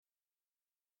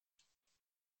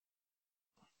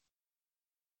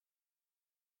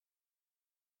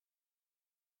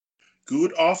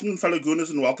Good afternoon, fellow Gooners,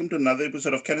 and welcome to another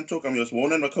episode of Cannon Talk. I'm your host,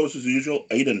 Warner, and my co-host as usual,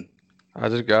 Aiden.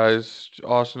 How's it, guys?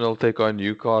 Arsenal take on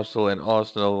Newcastle, and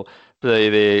Arsenal play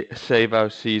their save our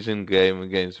season game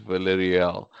against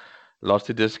Villarreal. Lots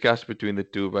to discuss between the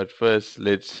two, but first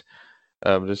let's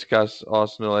discuss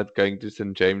Arsenal at going to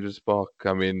St James's Park.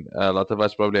 I mean, a lot of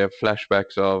us probably have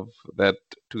flashbacks of that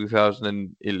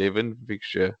 2011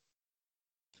 fixture.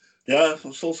 Yeah,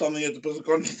 still something at the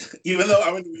Physical. Even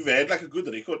though, we've had like a good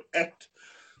record at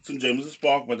St. James's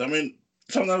Park, but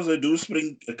sometimes they do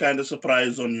spring a kind of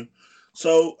surprise on you.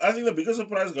 So I think the biggest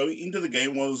surprise going into the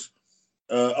game was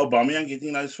Aubameyang getting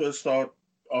a nice first start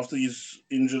after his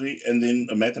injury, and then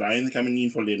Matt Ryan coming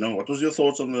in for Leno. What was your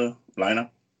thoughts on the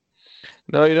lineup?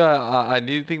 No, I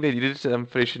did think they needed some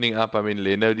freshening up. I mean,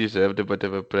 Leno deserved a bit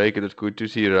of a break. It was good to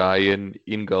see Ryan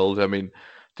in goals. I mean,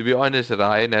 to be honest,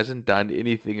 Ryan hasn't done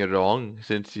anything wrong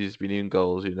since he's been in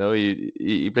goals.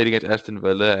 He played against Aston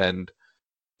Villa and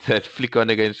that flick on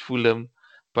against Fulham,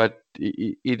 but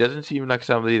he doesn't seem like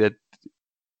somebody that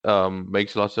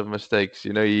makes lots of mistakes.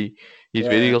 He's very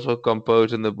Yeah, also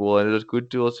composed in the ball, and it was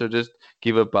good to also just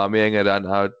give Aubameyang a run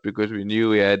out because we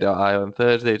knew we had our eye on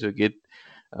Thursday to get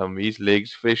his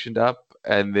legs freshened up,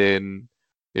 and then.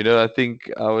 I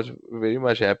think I was very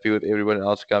much happy with everyone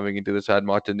else coming into the side.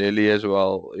 Martinelli as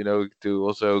well, to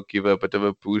also give a bit of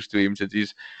a boost to him since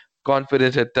his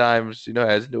confidence at times,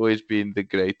 hasn't always been the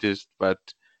greatest. But,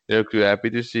 we're happy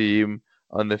to see him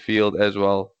on the field as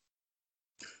well.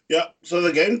 yeah. So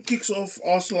the game kicks off.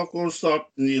 Arsenal, of course, start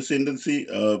in the ascendancy.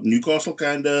 Newcastle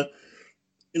kind of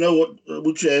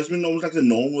which has been almost like the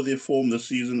norm with their form this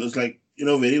season, is like,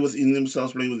 very within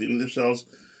themselves, playing within themselves,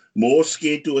 more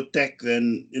scared to attack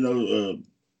than,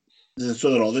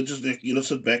 so rather just, like,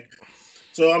 sit back.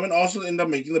 So, Arsenal end up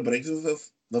making the break in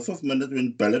the fifth minute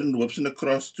when Bellerin whips in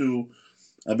across to,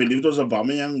 I believe it was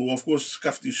Aubameyang, who, of course,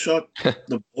 scuffed his shot.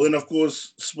 The ball, then, of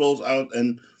course, spills out,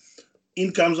 and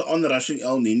in comes the on-rushing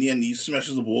El Nini, and he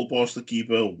smashes the ball past the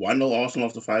keeper. 1-0 Arsenal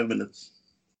after 5 minutes.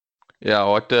 Yeah,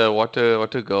 what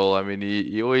a goal. I mean,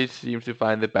 he always seems to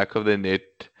find the back of the net.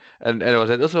 And it was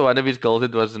also one of his goals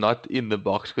that was not in the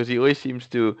box because he always seems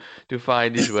to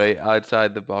find his way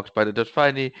outside the box. But it was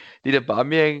funny. Did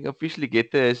Aubameyang officially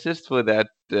get the assist for that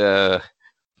goal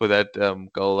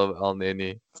of Al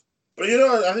Neni? But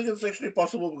I think it's actually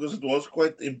possible because it was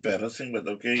quite embarrassing. But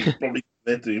okay, you probably give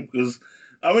that to him because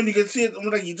you can see it.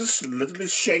 Like he just literally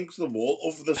shanks the ball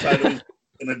off the side of his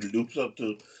and it loops up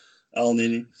to Al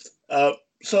Nini. Uh,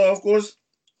 so of course,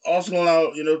 Arsenal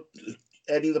now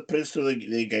adding the press to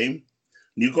their game.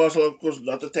 Newcastle, of course,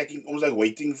 not attacking, almost like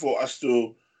waiting for us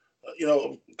to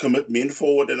commit men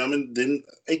forward. And then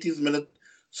 18th minute,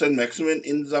 Saint Maximin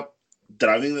ends up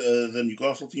driving the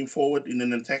Newcastle team forward in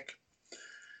an attack.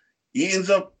 He ends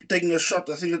up taking a shot.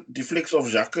 I think it deflects off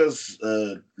Xhaka's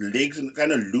legs and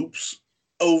kind of loops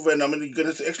over. And you can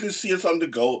actually see it on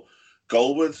the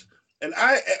goalwards. And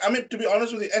to be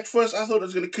honest with you, at first I thought it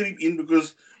was going to creep in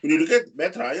because when you look at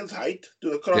Matt Ryan's height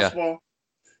to the Yeah. crossbar,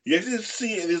 you actually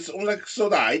see there's almost like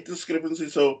the height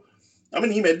discrepancy. So,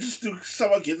 he manages to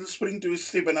somehow get a spring to his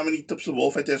step, and he tips the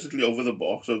ball fantastically over the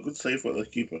bar. So, good save for the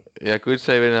keeper. Yeah, good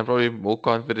save and probably more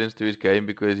confidence to his game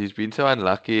because he's been so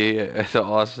unlucky as an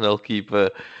Arsenal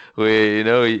keeper. Where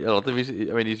a lot of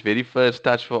his very first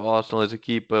touch for Arsenal as a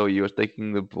keeper, he was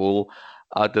taking the ball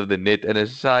out of the net. And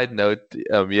as a side note,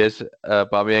 yes,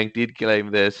 Aubameyang did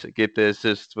claim this, get the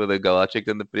assist for the goal. I checked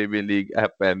on the Premier League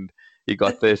app and he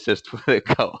got the assist for the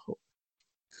goal.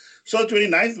 So,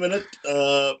 29th minute,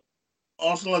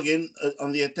 Arsenal again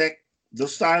on the attack.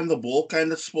 This time the ball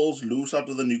kind of spills loose out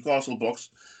of the Newcastle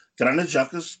box. Granit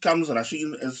Xhaka comes rushing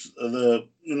in as the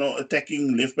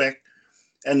attacking left back,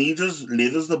 and he just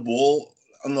leathers the ball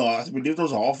on the, I believe it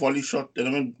was a half volley shot.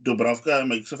 And Dubravka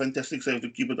makes a fantastic save to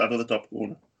keep it out of the top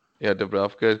corner. Yeah,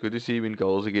 Dubravka, it's good to see him in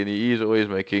goals again. He is always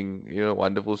making,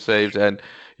 wonderful saves. And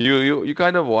you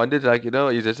kind of wondered, like,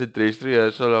 is this a dress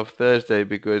rehearsal of Thursday?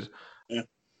 Because Yeah.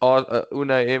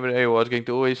 Unai Emery was going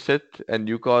to always sit, and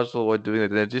Newcastle were doing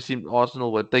it. And it just seemed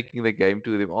Arsenal were taking the game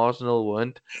to them. Arsenal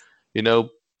weren't, you know,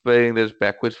 playing this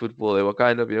backwards football. They were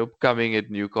kind of, coming at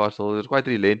Newcastle. It was quite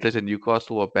relentless, and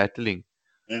Newcastle were battling.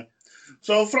 Yeah.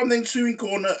 So from the ensuing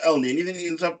corner, El Neni then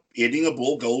ends up heading a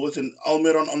ball goalwards, and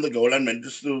Almiron on the goal line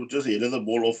manages to just head the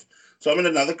ball off. So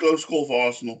another close call for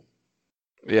Arsenal.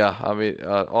 Yeah, I mean,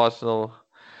 Arsenal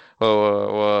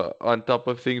were on top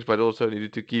of things, but also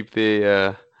needed to keep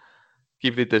the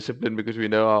discipline because we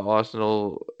know our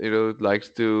Arsenal, likes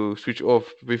to switch off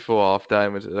before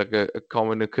halftime. It's like a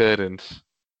common occurrence.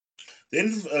 Then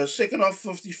second half,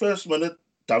 51st minute,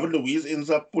 David Luiz ends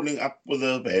up pulling up with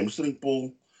a hamstring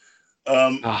pull.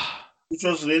 Um, Ah. which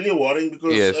was really worrying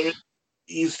because I mean Yes.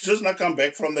 he's just not come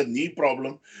back from that knee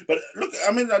problem. But look,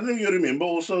 I mean I don't know if you remember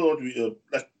also what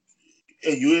like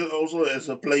you also as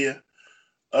a player,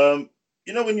 um,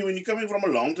 when you're coming from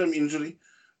a long term injury,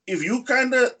 if you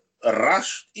kind of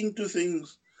rush into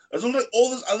things. It's not like all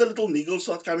this other little niggles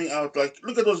start coming out. Like,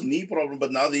 look at those knee problem,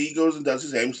 but now there he goes and does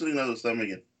his hamstring now this time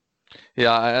again.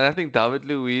 Yeah, and I think David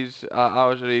Luiz, I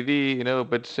was really, a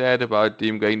bit sad about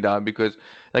him going down because,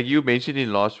 like you mentioned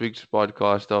in last week's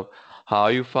podcast, of how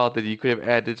you felt that he could have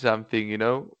added something,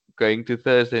 going to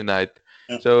Thursday night.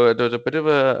 Yeah. So it was a bit of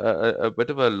a bit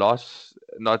of a loss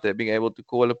not being able to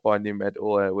call upon him at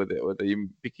all, with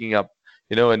him picking up,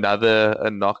 another a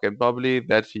knock, and probably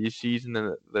that's his season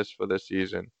and this for the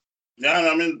season. Yeah, and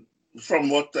I mean, from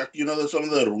what there's some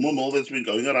of the rumor mill that's been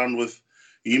going around with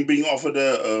him being offered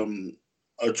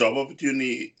a job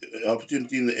opportunity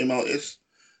in the MLS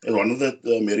at one of the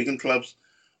American clubs.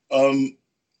 Um,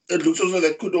 it looks also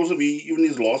that could also be even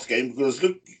his last game because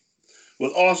look,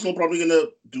 with Arsenal probably going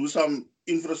to do some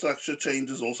infrastructure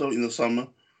changes also in the summer.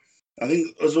 I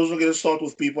think it's also going to start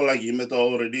with people like him that are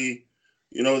already,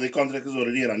 their contract is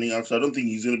already running out. So I don't think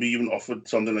he's going to be even offered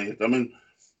something like that. I mean,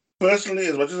 personally,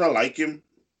 as much as I like him,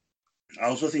 I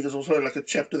also think it's also like a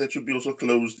chapter that should be also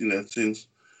closed in that sense.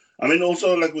 I mean,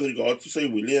 also like with regard to say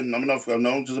William, I mean, I'm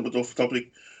now just a bit off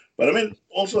topic, but I mean,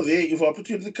 also there, if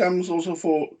opportunity comes also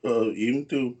for him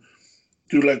to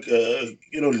like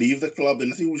leave the club,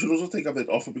 then I think we should also take up that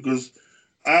offer because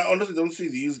I honestly don't see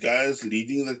these guys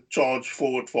leading the charge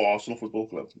forward for Arsenal Football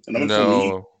Club. And I mean, for me,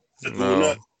 No, the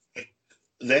owner, no.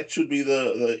 that should be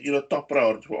the top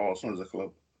priority for Arsenal as a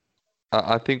club.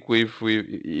 I think we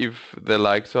if the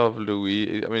likes of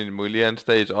Louis, I mean Mulian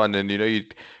stays on, and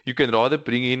you can rather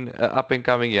bring in a up and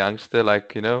coming youngster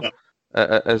like Yeah.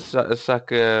 a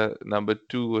Saka number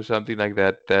two or something like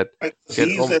that that I can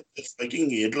see that's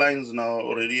making headlines now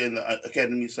already in the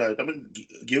academy side. I mean,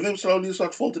 give them slowly,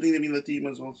 start filtering them in the team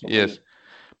as well, stuff like yes, that.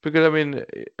 because I mean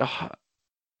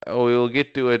we'll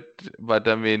get to it, but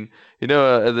I mean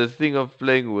the thing of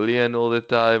playing Willian all the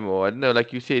time, or I don't know,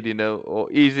 like you said,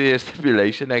 or is there a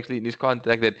stipulation actually in his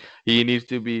contract that he needs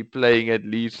to be playing at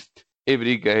least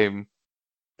every game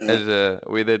Yeah. as a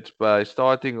whether it's by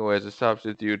starting or as a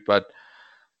substitute. But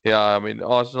yeah, I mean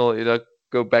Arsenal,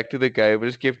 go back to the game,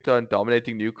 just kept on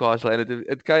dominating Newcastle, and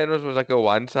it kind of was like a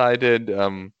one-sided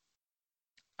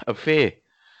affair.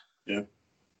 Yeah.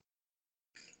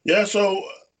 Yeah, so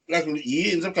like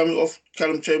he ends up coming off,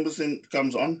 Callum Chamberlain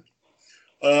comes on.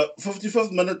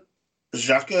 55th minute,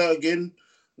 Xhaka again,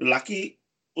 lucky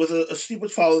with a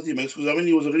stupid foul that he makes because I mean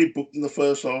he was already booked in the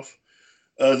first half.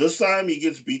 This time he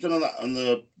gets beaten on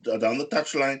the down the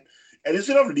touchline, and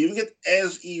instead of leaving it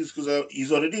as is, because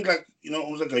he's already like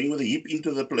almost like going with a hip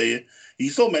into the player, he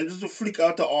still manages to flick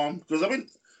out the arm. Because I mean,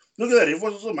 look at that, ref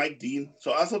was also Mike Dean.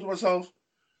 So I thought to myself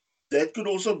that could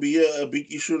also be a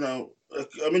big issue now.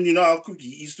 I mean, you know how quick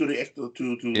he is to react to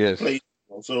Yes. play.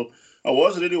 So I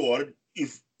was really worried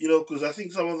if because I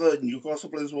think some of the Newcastle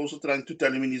players were also trying to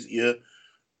tell him in his ear,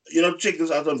 check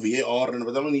this out on VAR, and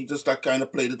but I mean he just like kind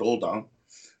of played it all down.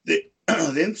 They,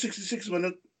 then 66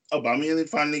 minute, Aubameyang then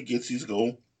finally gets his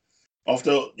goal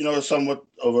after somewhat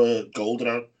of a goal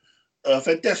drought.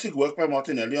 Fantastic work by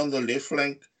Martinelli on the left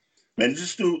flank.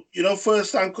 Manages to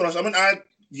first time cross. I mean,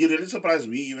 he really surprised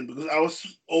me even because I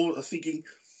was all thinking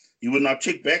he would now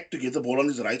check back to get the ball on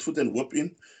his right foot and whip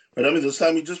in. But I mean, this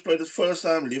time he just played his first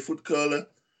time left foot curler.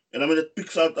 And I mean, it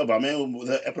picks out Aubameyang with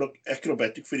an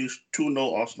acrobatic finish,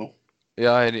 2-0 Arsenal.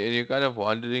 Yeah, and you're kind of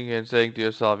wondering and saying to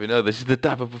yourself, this is the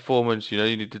type of performance, you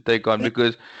need to take on Yeah,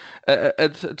 because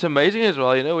it's amazing as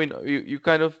well, when you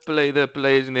kind of play the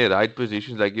players in their right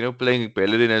positions, like, playing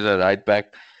Bellerin as a right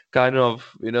back kind of,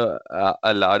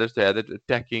 allowed us to have that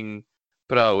attacking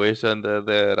prowess on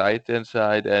the right hand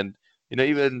side and,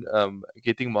 even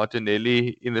getting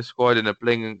Martinelli in the squad and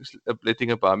letting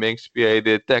Aubameyang spear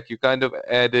the attack, you kind of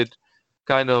added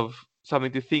kind of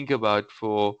something to think about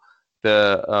for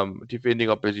the defending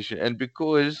opposition. And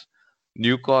because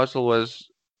Newcastle was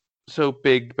so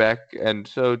pegged back and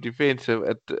so defensive,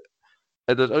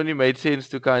 it was only made sense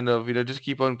to kind of just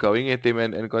keep on going at them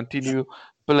and continue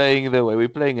playing the way we're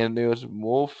playing. And there was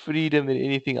more freedom than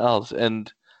anything else. And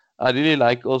I really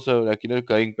like also like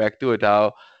going back to it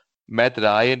how Matt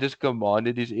Ryan just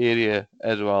commanded his area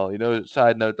as well.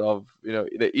 Side note of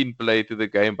the in play to the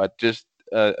game, but just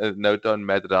a note on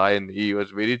Matt Ryan. He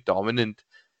was very dominant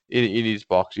in his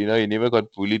box. He never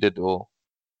got bullied at all.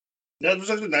 yeah, it was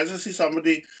actually nice to see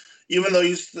somebody, even though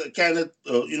he's kind of,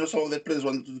 some of the players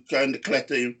wanted to kind of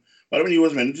clatter him. But I mean, he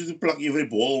was managing to pluck every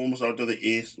ball almost out of the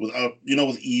air without,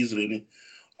 with ease, really.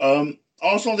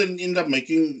 Arsenal then end up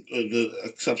making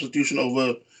a substitution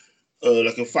over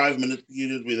like a 5 minute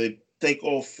period where they take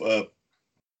off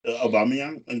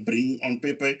Aubameyang and bring on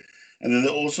Pepe, and then they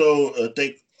also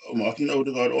take Martin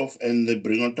Odegaard off and they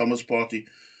bring on Thomas Partey.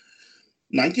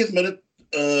 90th minute,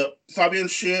 Fabian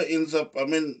Scheer ends up. I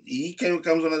mean,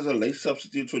 comes on as a late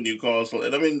substitute for Newcastle,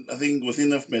 and I mean, I think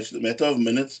within a matter of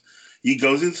minutes, he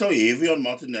goes in so heavy on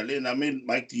Martinelli, and I mean,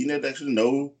 Mike Dean had actually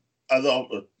no other,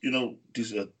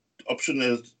 this option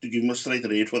as to give him a straight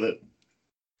red for that.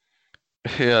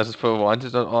 Yes, for once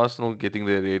it's not Arsenal getting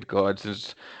the red card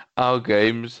since our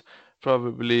games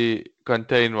probably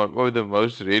contain one of the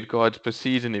most red cards per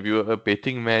season. If you were a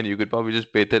betting man, you could probably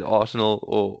just bet that Arsenal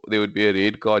or there would be a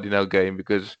red card in our game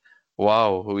because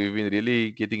wow, we've been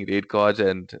really getting red cards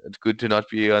and it's good to not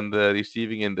be on the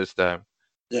receiving end this time.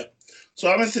 Yeah.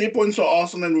 So I'm at 3 points for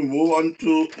Arsenal, and we move on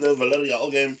to the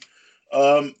Villarreal game.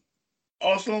 Um,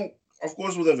 Arsenal, of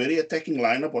course, with a very attacking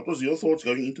lineup. What was your thoughts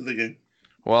going into the game?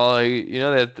 Well, you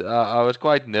know that I was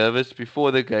quite nervous before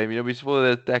the game,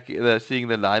 before seeing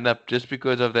the lineup, just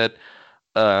because of that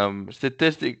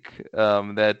statistic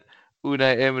that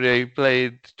Unai Emery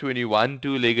played 21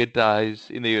 two-legged ties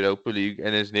in the Europa League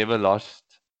and has never lost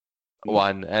Mm.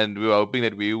 one. And we were hoping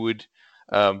that we would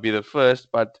be the first.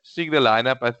 But seeing the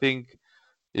lineup, I think,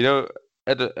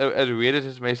 as weird as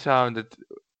it may sound, that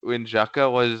when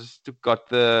Xhaka got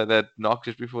that knock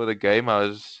just before the game, I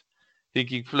was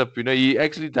thinking, flip, he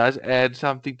actually does add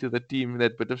something to the team,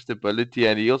 that bit of stability,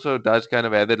 and he also does kind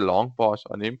of add that long pass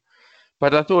on him.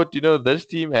 But I thought, this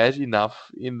team has enough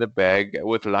in the bag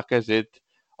with Lacazette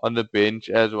on the bench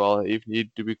as well, if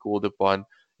need to be called upon.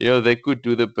 They could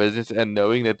do the business, and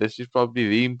knowing that this is probably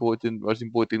the most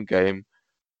important game,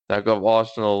 like of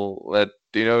Arsenal, that,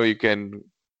 you can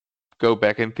go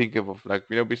back and think of, like,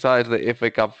 besides the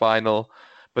FA Cup final,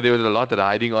 but there was a lot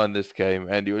riding on this game,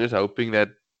 and you were just hoping that,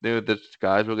 the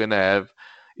guys were going to have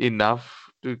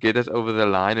enough to get us over the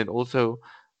line, and also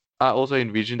I also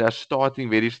envisioned us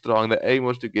starting very strong. The aim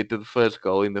was to get to the first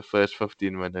goal in the first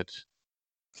 15 minutes.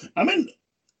 I mean,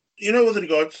 with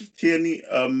regards to Tierney,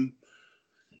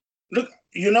 look,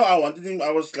 I wanted him.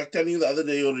 I was like telling you the other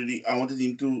day already. I wanted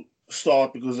him to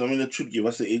start because I mean it should give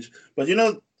us the edge. But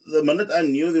the minute I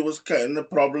knew there was kind of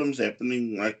problems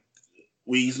happening, like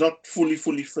where he's not fully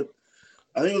fit.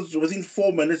 I think it was within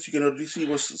 4 minutes you can already see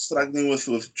he was struggling with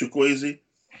Chukwueze.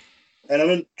 And I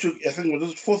mean, I think it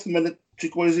was the fourth minute,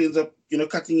 Chukwueze ends up,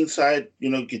 cutting inside,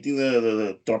 getting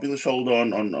the dropping the shoulder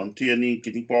on Tierney,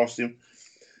 getting past him,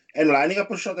 and lining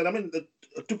up a shot. And I mean,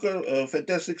 it took a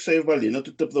fantastic save by Leno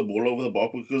to tip the ball over the bar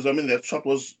because I mean that shot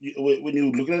was when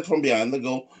you look at it from behind the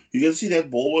goal, you can see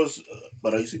that ball was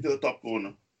racing to the top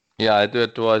corner. Yeah,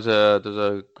 it was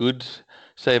a good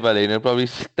save by Leno. Probably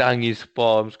stung his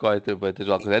palms quite a bit as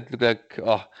well, because that looked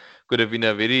like, could have been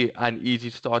a very uneasy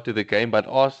start to the game. But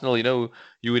Arsenal,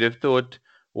 you would have thought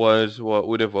was what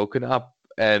would have woken up,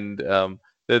 and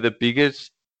the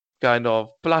biggest kind of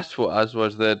plus for us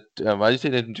was that, as you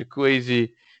said, that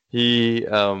Chukwueze, he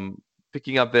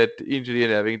picking up that injury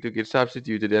and having to get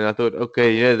substituted, and I thought,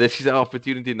 okay, this is our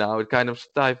opportunity now. It kind of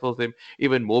stifles them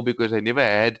even more because they never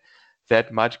had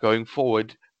that much going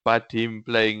forward, but him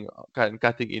playing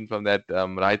cutting in from that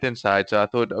right hand side. So I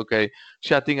thought, okay,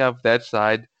 shutting up that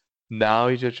side, now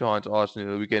is your chance,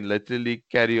 Arsenal. We can literally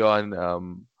carry on,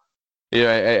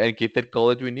 and get that goal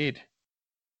that we need.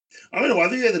 I mean, one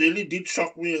thing that really did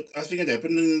shock me, I think it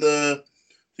happened I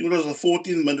think it was the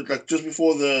 14th minute, like just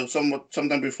before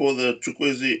sometime before the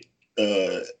Chukwueze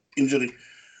injury,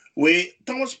 where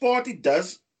Thomas Partey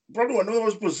does probably one of the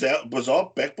most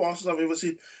bizarre back passes I've ever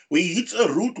seen, where he hits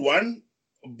a route one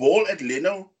ball at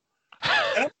Leno.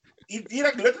 And he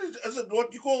like literally, as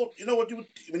what you call, what you would,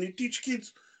 when you teach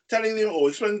kids, telling them or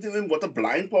explaining to them what a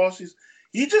blind pass is.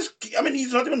 I mean,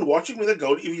 he's not even watching with the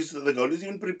goal, if the goal is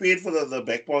even prepared for the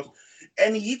back pass.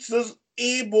 And he hits this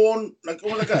airborne, like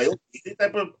almost like a hail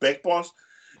type of back pass.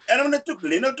 And I mean, it took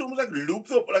Leno to almost like loop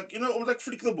almost like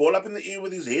flick the ball up in the air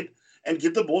with his head and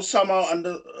get the ball somehow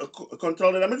under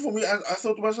control. And I mean, for me, I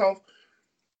thought to myself,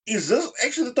 is this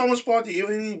actually the Thomas Partey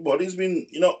everybody's been,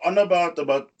 on about,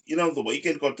 the way he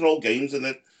can control games and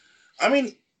that? I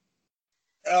mean,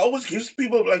 I always gives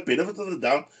people like benefit of the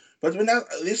doubt, but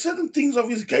there's certain things of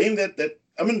his game that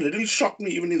I mean really shocked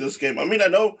me even in this game. I mean, I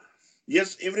know,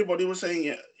 yes, everybody was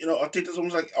saying, Arteta's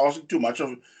almost like asking too much of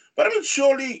him, but I mean,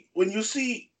 surely when you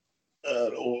see,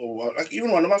 or like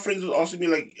even one of my friends was asking me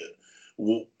like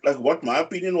what my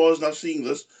opinion was now seeing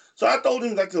this. So I told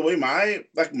him like the way my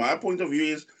point of view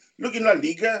is, look, in La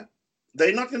Liga,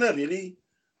 they're not gonna really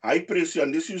high press you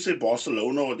unless you say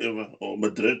Barcelona or whatever or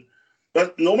Madrid.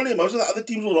 But normally, most of the other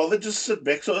teams will rather just sit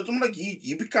back. So it's almost like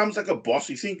he becomes like a boss.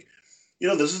 You think,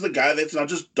 this is the guy that's not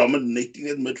just dominating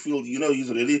that midfield. He's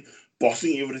really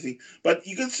bossing everything. But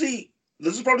you can see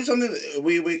this is probably something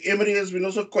where Emery has been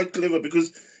also quite clever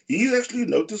because he's actually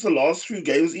noticed the last few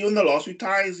games, even the last few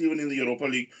ties, even in the Europa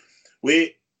League, where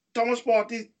Thomas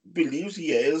Partey believes he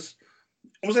has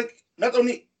almost like not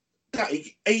only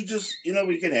ages,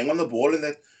 we can hang on the ball and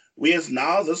that. Whereas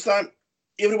now, this time,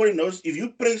 everybody knows if you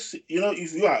press,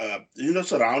 if you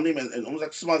surround him and almost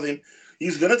like smother him,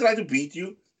 he's gonna try to beat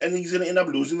you, and he's gonna end up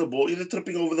losing the ball, either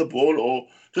tripping over the ball or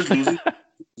just losing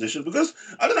position. Because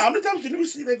I don't know how many times did we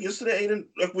see that yesterday, Aiden,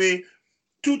 like where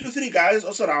 2 to 3 guys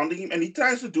are surrounding him, and he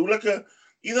tries to do like a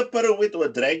either pirouette or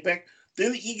a drag back.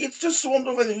 Then he gets just swarmed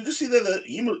over, and you just see that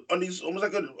him on his almost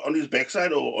like on his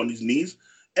backside or on his knees,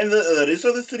 and the rest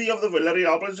of the 3 of the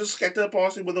Villarreal players just scatter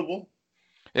past him with the ball.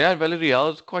 Yeah,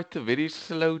 Villarreal is quite a very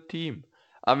slow team.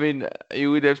 I mean,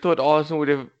 you would have thought Arsenal would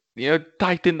have,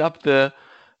 tightened up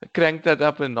cranked that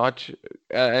up a notch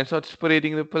and start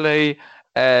spreading the play.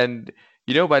 And,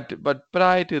 but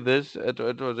prior to this, it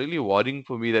was really worrying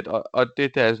for me that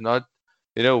Arteta has not,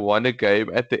 won a game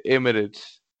at the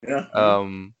Emirates Yeah, yeah.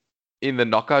 um, in the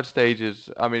knockout stages.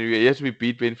 I mean, yes, we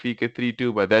beat Benfica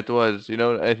 3-2, but that was,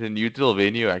 at a neutral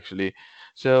venue, actually.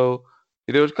 So,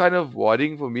 it was kind of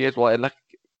worrying for me as well. And like,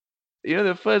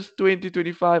 the first 20,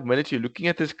 25 minutes, you're looking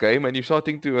at this game and you're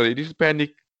starting to already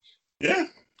panic Yeah.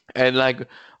 and like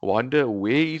wonder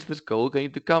where is this goal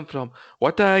going to come from.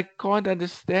 What I can't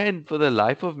understand for the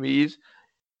life of me is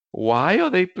why are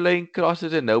they playing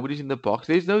crosses and nobody's in the box?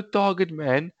 There's no target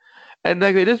man, and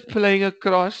like they're just playing a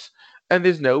cross and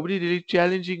there's nobody really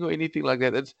challenging or anything like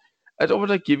that. It's almost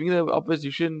like giving the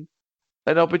opposition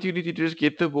an opportunity to just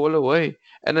get the ball away.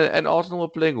 And Arsenal were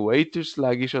playing way too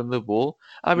sluggish on the ball.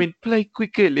 I mean, play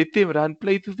quicker, let them run,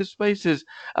 play through the spaces.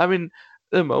 I mean,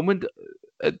 the moment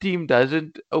a team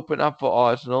doesn't open up for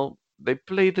Arsenal, they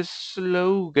play the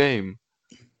slow game.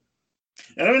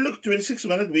 And I mean, look, 26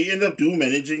 minutes, we end up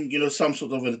managing, some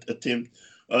sort of an attempt.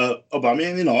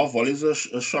 Aubameyang in half volleys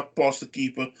a shot past the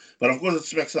keeper, but of course it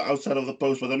smacks the outside of the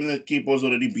post. But I mean, the keeper was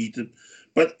already beaten.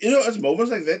 But it's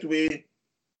moments like that where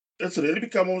it's really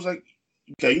become almost like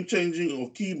game changing or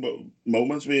key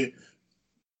moments where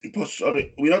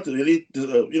we're not really,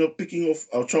 picking off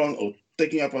our chance or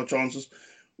taking up our chances.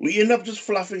 We end up just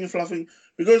fluffing and fluffing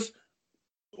because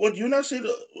what you now said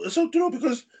is so true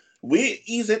because where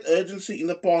is that urgency in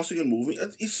the passing and moving?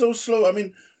 It's so slow. I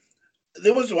mean,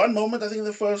 there was one moment I think in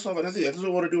the first half, and I think that's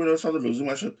what I do when I started losing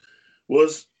my shit,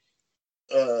 was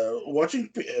watching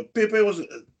Pepe was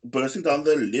bursting down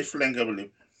the left flank, I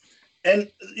believe, and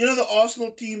the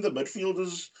Arsenal team, the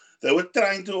midfielders, they were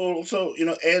trying to also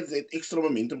add that extra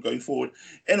momentum going forward.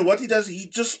 And what he does, he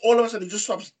just all of a sudden he just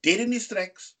stops dead in his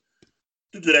tracks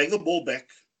to drag the ball back.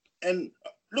 And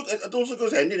look, it also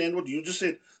goes hand in hand what you just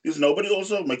said. There's nobody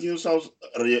also making themselves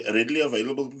readily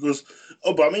available because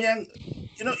Aubameyang,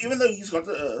 even though he's got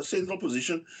a central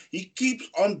position, he keeps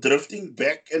on drifting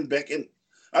back and back. And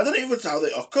I don't know if it's how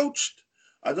they are coached.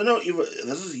 I don't know if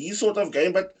this is his sort of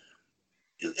game, but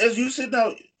as you said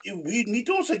now, we need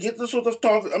to also get the sort of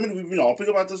talk. I mean, we've been harping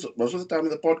about this most of the time in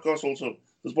the podcast also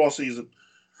this past season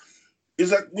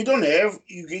is like we don't have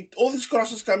you get all these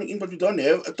crosses coming in, but we don't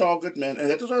have a target man,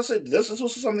 and that is why I said this is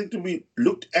also something to be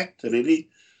looked at really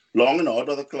long and hard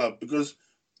by the club because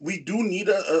we do need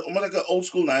almost like an old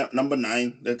school number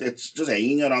 9 that's just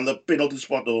hanging around the penalty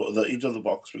spot or the edge of the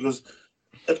box because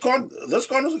this can't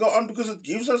also go on because it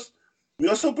gives us we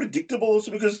are so predictable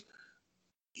also because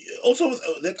also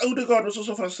that Odegaard was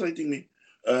also frustrating me.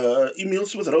 Emil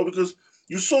Smith Rowe because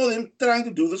you saw them trying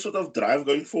to do this sort of drive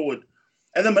going forward.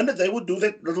 And the minute they would do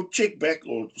that little check back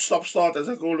or stop start, as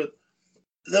I call it,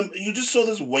 you just saw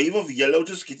this wave of yellow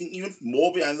just getting even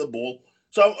more behind the ball.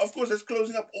 So, of course, that's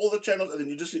closing up all the channels, and then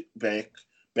you just see back,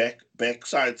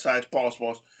 side, pass.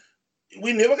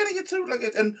 We're never going to get through like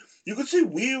it. And you could see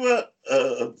we were,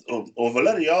 or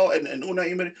Villarreal and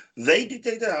Unai Emery, they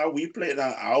dictated how we play and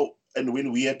how and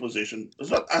when we had possession.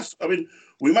 It's not us. I mean,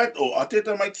 we might, or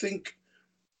Arteta might think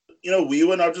we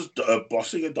were not just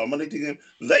bossing and dominating them.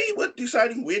 They were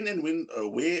deciding when and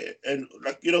where, and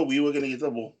like we were going to get the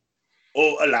ball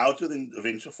or allowed to then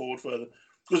venture forward further.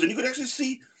 Because then you could actually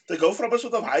see they go from a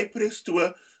sort of high press to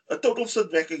a total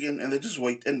sit back again, and they just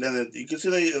wait, and then you can see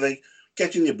they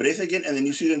catching their breath again, and then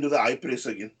you see them do the high press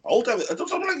again. Whole time, it was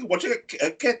something like watching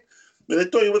a cat when they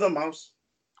toy with a mouse.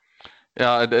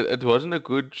 Yeah, it wasn't a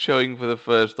good showing for the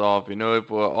first half.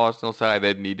 For Arsenal side,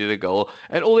 they needed a goal,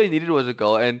 and all they needed was a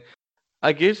goal. And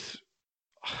I guess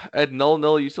at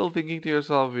 0-0, you're still thinking to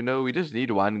yourself, we just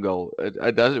need one goal.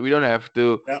 It doesn't. We don't have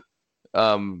to Yeah.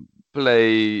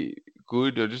 play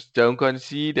good or just don't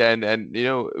concede, and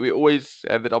we always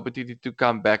have that opportunity to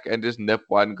come back and just nip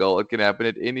one goal. It can happen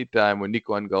at any time or nick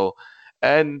one goal,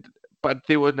 and but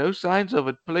there were no signs of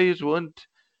it. Players weren't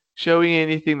showing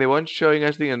anything. They weren't showing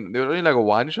us anything, and there was only like a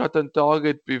one shot on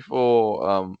target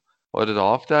before was it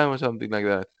halftime or something like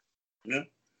that. Yeah.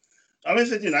 I mean,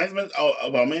 said United,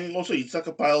 I mean, also it's like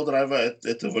a pile driver at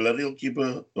the Villarreal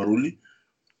keeper, Rulli.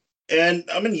 And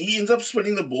I mean, he ends up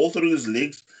spinning the ball through his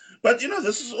legs. But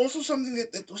this is also something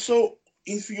that was so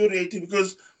infuriating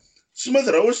because Smith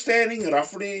Rowe was standing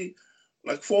roughly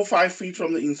like 4 or 5 feet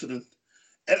from the incident.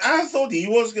 And I thought he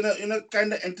was gonna,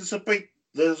 kind of anticipate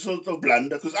the sort of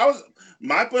blunder because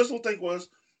my personal take was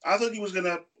I thought he was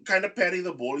gonna kind of parry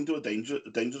the ball into a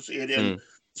dangerous area and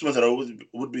Mm. Smith Rowe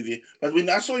would be there. But when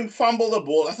I saw him fumble the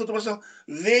ball, I thought to myself,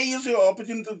 there is your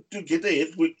opportunity to get a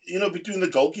hit, between the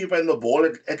goalkeeper and the ball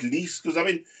at least. Because I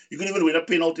mean, you could even win a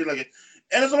penalty like it.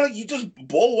 And it's not like he just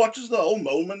ball watches the whole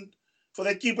moment for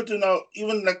that keeper to now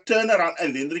even like turn around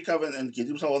and then recover and get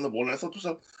himself on the ball. And I thought to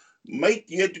myself, mate,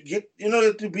 you have to get,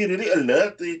 to be really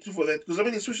alert for that. Because I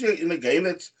mean, especially in a game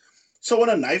that's so on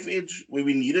a knife edge where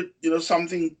we needed,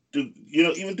 something to,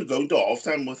 even to go into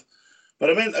halftime with. But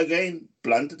I mean, again,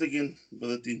 blunted again with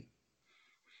the team.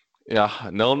 Yeah,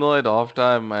 0-0 at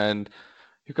halftime, and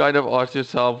you kind of ask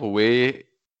yourself where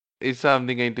is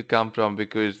something going to come from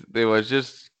because there was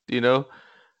just,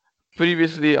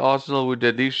 previously Arsenal would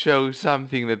at least show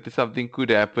something that something could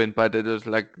happen, but it was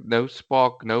like no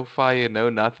spark, no fire, no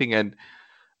nothing, and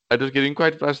it was getting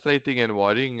quite frustrating and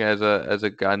worrying as a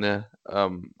gunner, Yeah,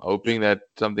 hoping that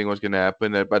something was going to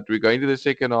happen. But we're going to the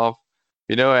second half,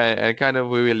 and kind of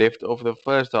where we left off the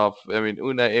first half. I mean,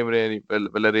 Unai Emery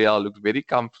and Villarreal looked very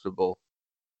comfortable.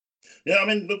 yeah. I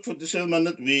mean, look, for the 7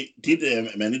 minute, we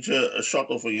did manage a shot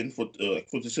off again for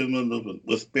the 7 minute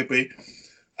with Pepe.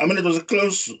 I mean, it was a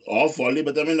close half volley,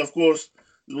 but I mean, of course,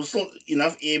 there was still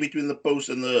enough air between the post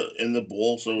and the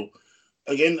ball. So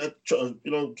again,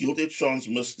 gilt edge chance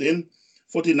missed. Then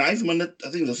 49th minute, I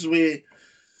think this is where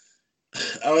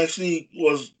I actually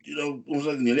was, almost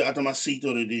like nearly out of my seat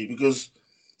already because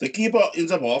the keeper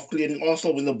ends up half clearing.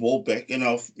 Arsenal win the ball back and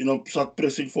I'll, start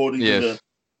pressing forward into the, Yes.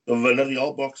 the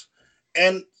Villarreal box.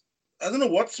 And I don't know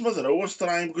what Smith Rowe was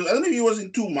trying because I don't know if he was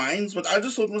in two minds, but I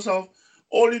just thought to myself,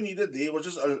 all you needed there was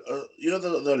just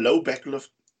the low backlift.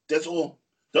 That's all.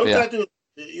 Don't Yeah. try to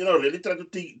really try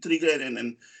to trigger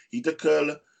and hit a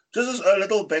curler. Just a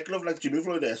little backlift like Jimmy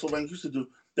Floyd Hasselbank used to do.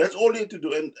 That's all he had to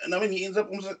do. And I mean he ends up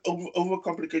almost like over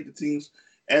complicated things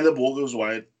and the ball goes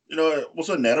wide.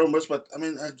 Also a narrow miss, but I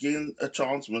mean again a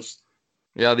chance miss.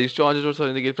 Yeah, these charges were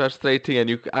starting to get frustrating,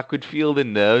 and I could feel the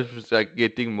nerves was like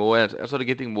getting more, and I started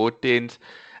getting more tense,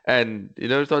 and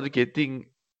started getting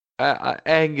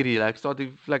angry, like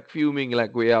started like fuming,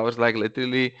 like where I was like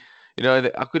literally,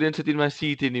 I couldn't sit in my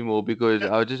seat anymore because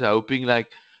I was just hoping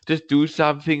like just do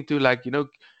something to like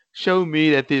show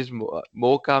me that there's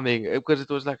more coming because it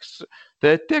was like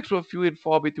the attacks were few and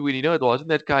far between. It wasn't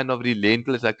that kind of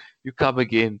relentless like you come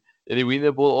again and you win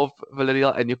the ball off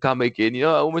Villarreal and you come again,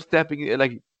 almost tapping,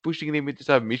 like pushing them into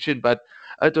submission, but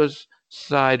it was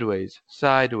sideways,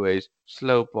 sideways,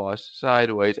 slow pass,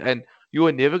 sideways, and you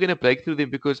were never going to break through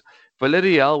them because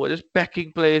Villarreal were just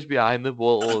packing players behind the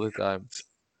ball all the time.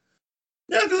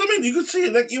 Yeah, because I mean you could see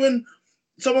like even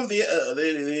some of the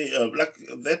like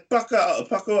that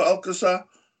Paco Alcazar.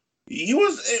 He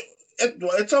was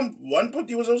at some one point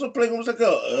he was also playing almost like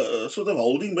a sort of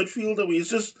holding midfielder where he's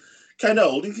just kind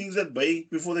of holding things at bay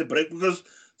before they break because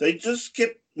they just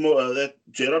kept that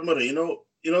Gerard Moreno,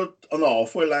 on the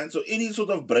halfway line. So any sort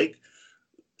of break,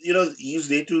 he's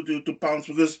there to pounce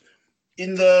because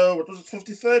in the what was it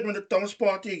 53rd minute Thomas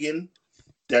Partey again,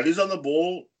 Dally's on the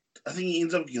ball. I think he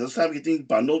ends up this time getting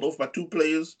bundled off by two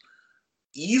players.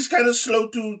 He's kind of slow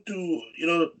to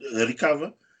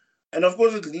recover. And of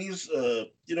course, it leaves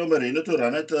Moreno to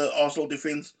run at the Arsenal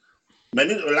defense.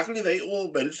 Luckily, they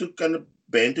all managed to kind of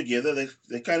band together.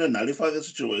 They kind of nullify the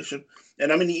situation,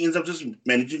 and I mean, he ends up just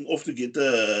managing off to get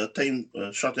the time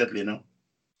shot at Leno.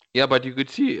 Yeah, but you could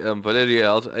see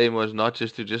Villarreal's aim was not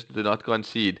just to not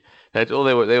concede. That's all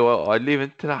they were hardly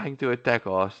even trying to attack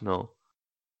Arsenal.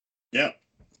 Yeah.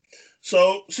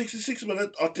 So 66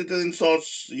 minute, Arteta then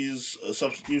starts his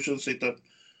substitution setup.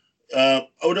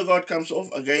 Odegaard comes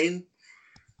off again.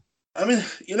 I mean,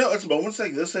 it's moments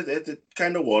like this that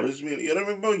kind of worries me. You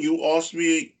remember you asked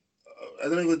me, I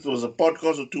don't know if it was a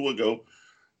podcast or two ago,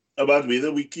 about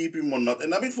whether we keep him or not.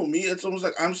 And I mean, for me, it's almost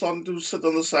like I'm starting to sit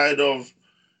on the side of,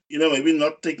 maybe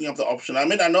not taking up the option. I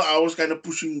mean, I know I was kind of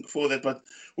pushing for that, but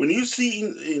when you see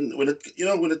when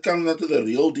it comes down to the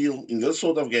real deal in this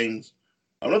sort of games,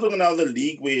 I'm not talking now the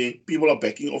league where people are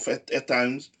backing off at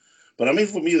times. But I mean,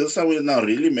 for me, this time it now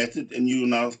really mattered, and you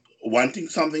now wanting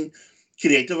something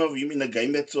creative of him in a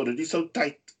game that's already so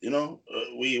tight,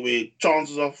 where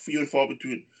chances are few and far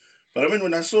between. But I mean,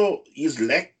 when I saw his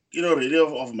lack, really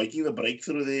of making the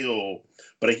breakthrough there or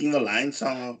breaking the line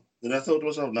somehow, then I thought to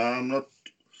myself, nah, I'm not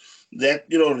that,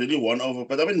 really won over.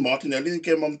 But I mean, Martinelli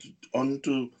came on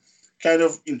to kind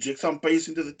of inject some pace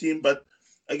into the team. But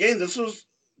again, this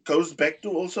goes back to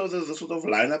also the sort of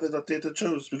lineup that Arteta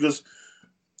chose because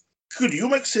could you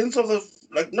make sense of the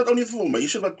like not only the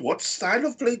formation but what style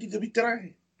of play did we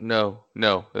try? No,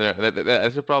 no,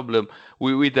 that's a problem.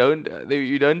 We don't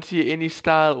you don't see any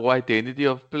style or identity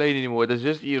of playing anymore. There's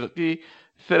just usually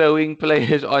throwing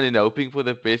players on and hoping for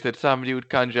the best that somebody would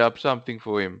conjure up something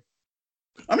for him.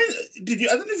 I mean, did you?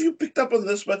 I don't know if you picked up on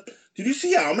this, but did you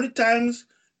see how many times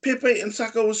Pepe and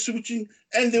Saka was switching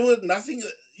and there was nothing?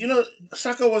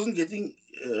 Saka wasn't getting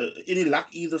any luck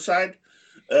either side.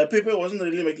 Pepe wasn't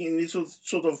really making any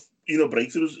sort of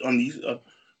breakthroughs on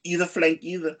either flank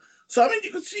either. So I mean,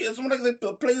 you could see it's like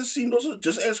the players seemed also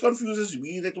just as confused as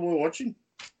we that were watching.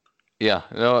 Yeah,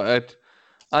 no,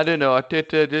 I don't know.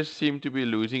 Arteta just seemed to be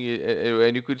losing it,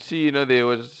 and you could see, there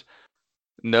was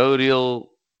no real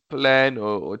plan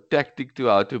or tactic to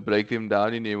how to break them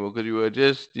down anymore because we were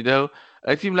just,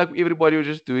 it seemed like everybody was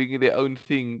just doing their own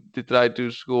thing to try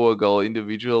to score a goal,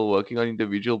 working on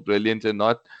individual brilliance and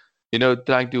not,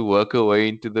 trying to work a way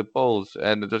into the polls.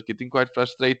 And it was getting quite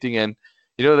frustrating. And,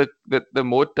 the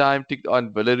more time ticked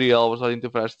on, Villarreal was starting to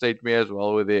frustrate me as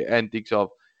well with their antics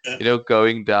of, Yeah.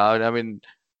 going down. Even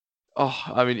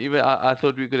I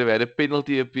thought we could have had a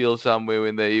penalty appeal somewhere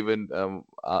when they even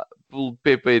pulled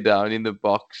Pepe down in the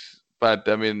box. But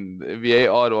I mean,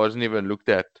 VAR wasn't even looked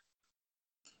at.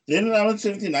 Then around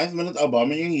 79th minute,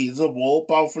 Aubameyang hits a ball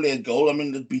powerfully at goal. I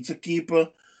mean, it beats a keeper,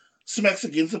 smacks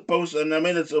against the post, and I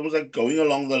mean, it's almost like going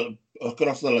along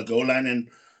across the goal line, and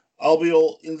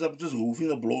Albiol ends up just hoofing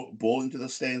the ball into the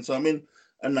stand. So I mean,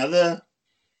 another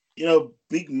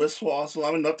big miss for Arsenal.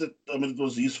 I mean, not that it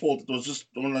was his fault. It was just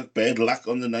like bad luck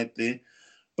on the night there.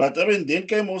 But I mean, then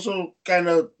came also kind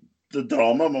of the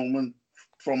drama moment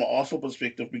from an Arsenal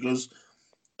perspective because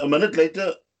a minute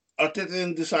later, Arteta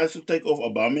then decides to take off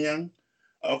Aubameyang.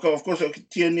 Okay, of course, okay,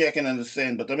 Tierney I can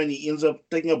understand, but I mean he ends up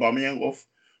taking Aubameyang off,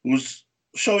 who's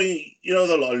showing,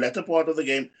 the latter part of the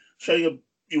game, showing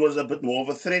he was a bit more of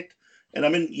a threat. And I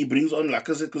mean he brings on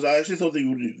Lacazette because I actually thought they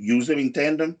would use them in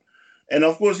tandem, and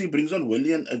of course he brings on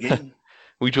Willian again.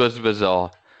 Which was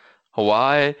bizarre.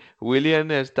 Why Willian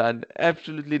has done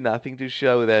absolutely nothing to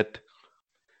show that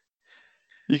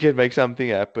he can make something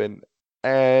happen.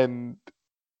 And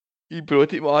he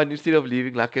brought him on instead of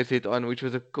leaving Lacazette on, which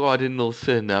was a cardinal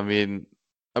sin. Leaving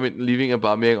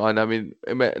Aubameyang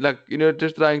on.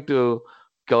 Just trying to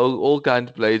go all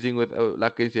guns blazing with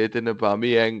Lacazette and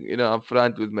Aubameyang, up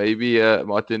front with maybe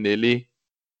Martinelli,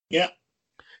 Yeah.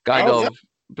 kind Oh yeah. of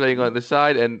playing on the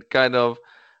side, and kind of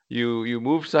you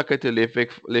move Saka to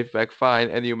left back fine,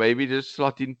 and you maybe just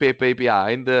slot in Pepe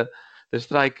behind the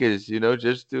strikers,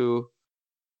 just to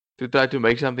try to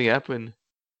make something happen.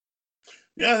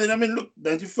 Yeah, then I mean look,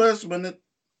 91st minute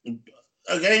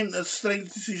again a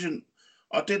strange decision.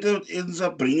 Arteta ends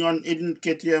up bringing on Eden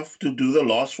Ketia to do the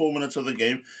last 4 minutes of the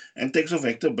game and takes off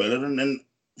Hector Bellerin. And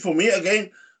for me, again,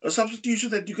 a substitution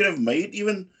that you could have made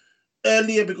even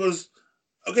earlier because,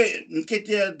 okay,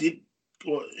 Nketiah did,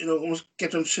 almost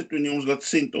catch on shit when he almost got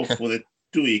sent off for that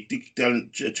two hectic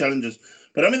challenges.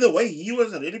 But I mean, the way he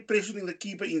was really pressuring the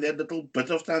keeper in that little bit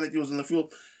of time that he was in the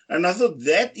field, and I thought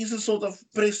that is the sort of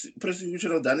pressing we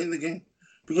should have done in the game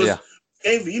because Yeah.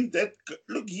 gave him that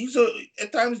look.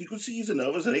 At times you could see he's a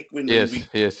nervous wreck Yes, we.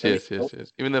 yes, When yes, yes,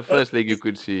 yes. Even the first leg you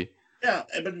could see. yeah,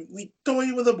 but we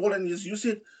toy with the ball, and as you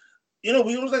said, we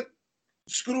always like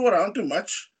screw around too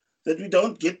much that we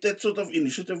don't get that sort of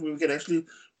initiative where we can actually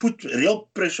put real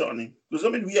pressure on him. Because I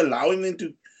mean, we allow him then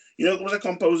to, almost like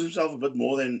compose himself a bit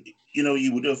more than he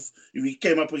would have if he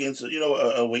came up against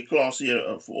a weight class here,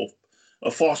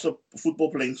 a faster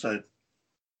football playing side.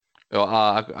 Oh,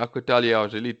 I could tell you I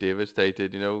was really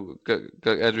devastated.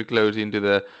 As we close into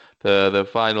the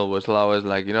final whistle, I was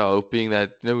like, hoping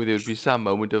that there would be some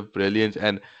moment of brilliance,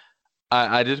 and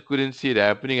I just couldn't see it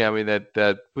happening. I mean,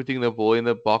 that putting the ball in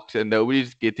the box and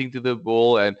nobody's getting to the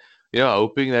ball, and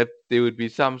hoping that there would be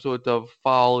some sort of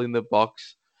foul in the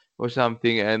box or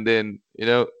something, and then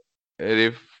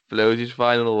ref blows his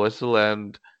final whistle,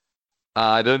 and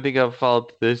I don't think I've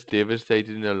felt this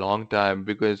devastated in a long time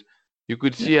because you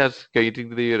could Yeah, see us getting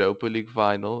to the Europa League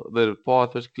final. The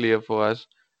path was clear for us.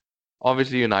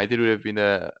 obviously United would have been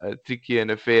a tricky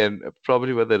and a fair, and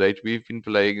probably with the rate we've been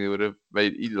playing, they would have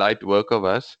made light work of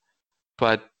us.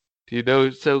 But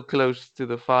so close to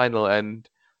the final and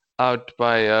out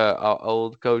by our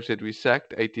old coach that we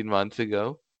sacked 18 months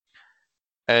ago.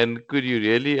 And could you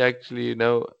really actually,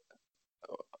 oh,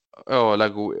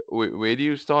 like where do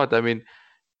you start? I mean,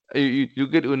 you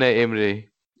get Unai Emery.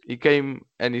 He came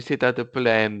and he set out a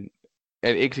plan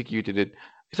and executed it.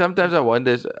 Sometimes I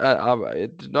wonder,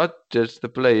 it's not just the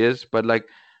players, but like,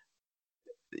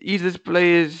 is this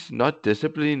players not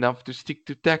disciplined enough to stick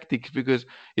to tactics? Because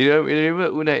you remember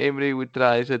Unai Emery would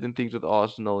try certain things with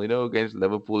Arsenal, against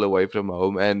Liverpool away from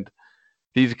home, and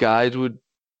these guys would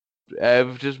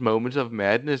have just moments of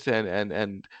madness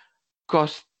and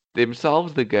cost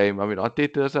themselves the game. I mean,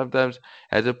 Arteta sometimes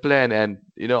has a plan, and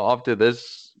after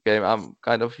this game, I'm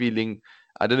kind of feeling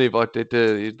I don't know if Arteta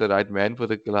is the right man for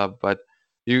the club, but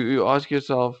you ask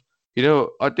yourself,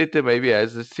 Arteta maybe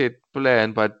has a set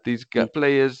plan, but these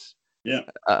players, Yeah.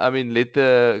 I mean, let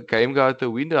the game go out the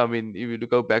window. I mean, if you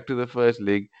go back to the first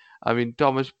league, I mean,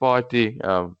 Thomas Partey,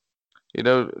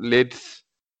 lets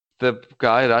the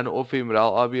guy run off him,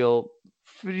 Raul Albiol,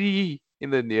 free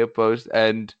in the near post,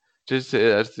 and just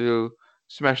has to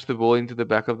smash the ball into the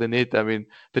back of the net. I mean,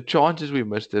 the chances we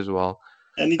missed as well.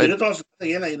 And he did But it last night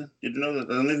again, Aiden. Did you know that?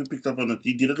 I don't know if you picked up on it.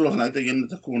 He did it last night again at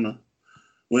the corner.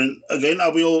 When, again,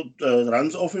 Albiol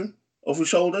runs off him, off his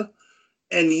shoulder,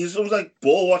 and he's almost like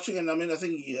ball watching. And I mean, I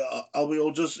think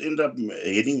Albiol just ended up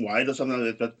heading wide or something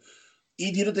like that. But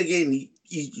he did it again.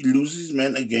 He loses his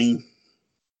man again.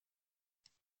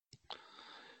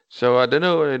 so I don't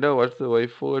know what's the way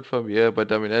forward from here. But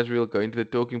I mean, as we'll go into the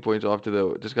talking points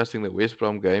after discussing the West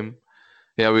Brom game,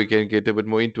 yeah, we can get a bit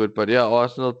more into it. But yeah,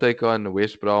 Arsenal take on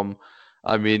West Brom.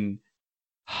 I mean,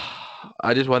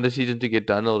 I just want the season to get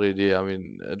done already. I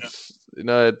mean, it's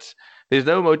there's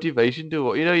no motivation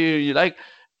to you like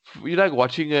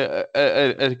watching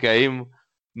a game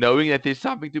knowing that there's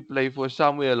something to play for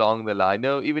somewhere along the line.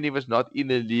 No, even if it's not in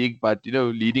the league, but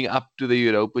leading up to the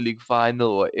Europa League final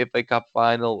or FA Cup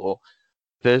final or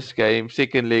this game,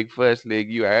 second leg, first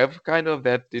leg, you have kind of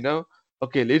that.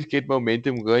 Okay, let's get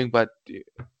momentum going. But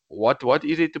what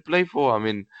is it to play for? I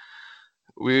mean,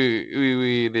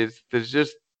 we there's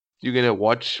just you're gonna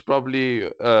watch probably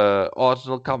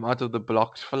Arsenal come out of the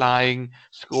blocks flying,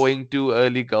 scoring two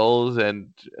early goals, and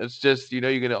it's just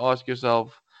you're gonna ask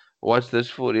yourself, what's this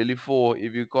for really for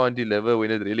if you can't deliver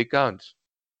when it really counts?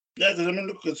 Yeah, because I mean,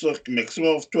 look, it's a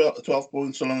maximum of 12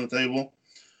 points still on the table.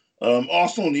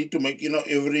 Arsenal need to make,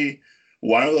 every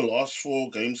one of the last four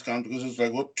games count because it's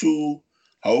like, what, two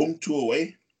home, two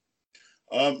away.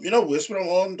 West Brom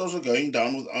aren't also going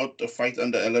down without a fight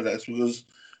under Allardyce because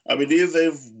I believe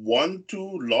they've won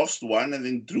two, lost one, and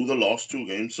then drew the last two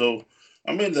games. So,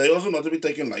 I mean, they also not to be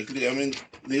taken lightly. I mean,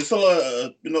 there's still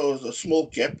a small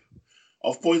gap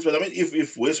of points. But I mean,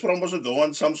 if West Brom was to go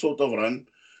on some sort of run,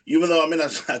 even though I mean, I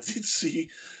did see,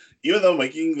 even though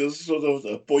making this sort of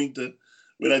a pointer,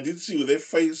 when I did see who they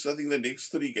face, I think the next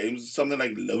three games, something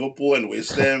like Liverpool and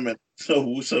West Ham, and so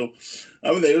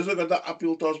I mean, they also got the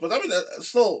uphill task. But I mean,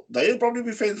 still, they'll probably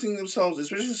be fancying themselves,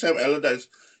 especially Sam Allardyce.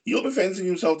 He'll be fancying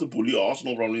himself to bully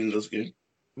Arsenal probably in this game.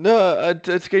 No,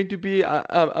 it's going to be.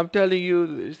 I'm telling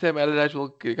you, Sam Allardyce will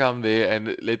come there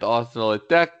and let Arsenal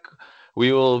attack.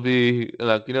 We will be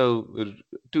like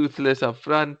toothless up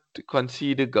front,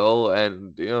 concede a goal,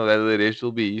 and that the rest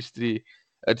will be history.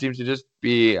 It seems to just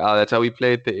be that's how we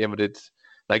play at the Emirates.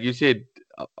 Like you said,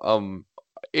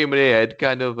 Emirates had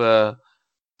kind of a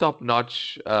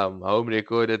top-notch home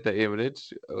record at the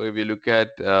Emirates. If you look at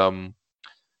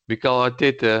Mikel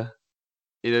Arteta.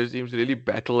 Seems to really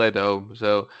battle at home.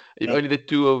 So if Yeah. only the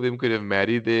two of them could have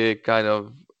married their kind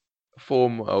of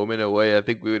form home and away, I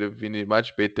think we would have been in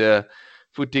much better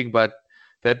footing. But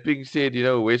that being said,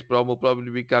 West Brom will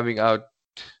probably be coming out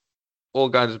all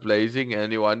guns blazing,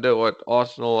 and you wonder what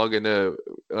Arsenal are gonna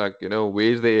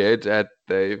where's their heads at.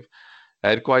 They've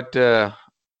had quite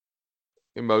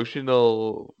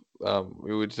emotional,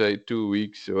 we would say, 2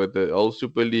 weeks with the whole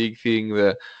Super League thing,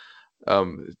 the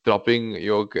dropping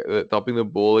the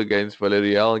ball against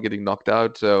Villarreal and getting knocked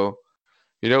out. So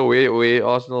where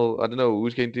Arsenal, I don't know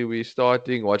who's going to be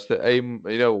starting. What's the aim?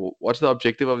 What's the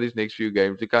objective of these next few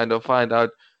games to kind of find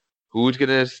out who's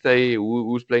gonna stay,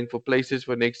 who's playing for places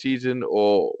for next season,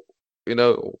 or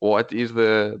what is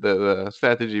the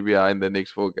strategy behind the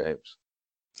next four games?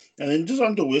 And then just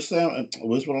on to West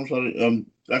Brom, sorry.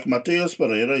 Like Mateus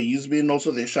Pereira, he's been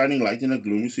also there shining light in a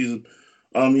gloomy season.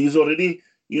 He's already,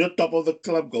 top of the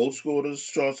club goal scorers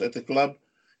charts at the club.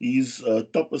 He's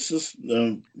top assist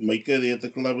maker there at the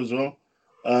club as well.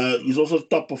 He's also a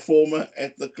top performer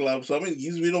at the club. So I mean,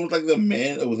 he's been almost like the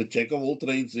man with a jack of all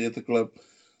trades at the club.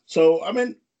 So I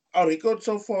mean, our record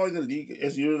so far in the league,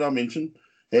 as you and I mentioned,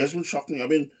 has been shocking. I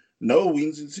mean, no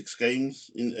wins in 6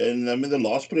 games. And I mean, the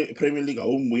last Premier League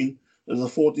home win was the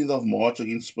 14th of March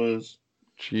against Spurs.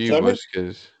 Gee So I mean,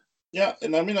 whiskers. yeah,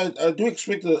 and I mean, I do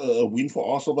expect a win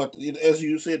for Arsenal, but as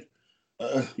you said,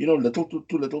 little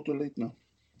too little too late now.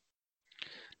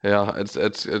 Yeah,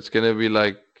 it's gonna be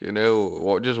like,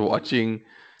 just watching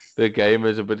the game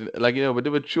is a bit like, a bit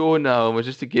of a chore now, but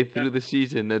just to get Yeah, through the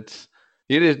season.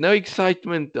 There's no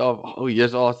excitement of, oh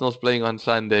yes, Arsenal's playing on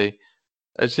Sunday.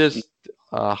 It's just,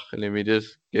 let me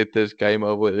just get this game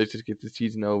over with. Let's just get the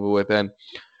season over with. And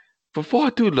for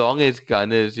far too long as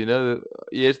Gunners,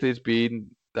 yes, there's been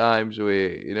times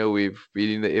where, we've been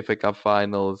in the FA Cup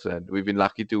finals and we've been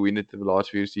lucky to win it the last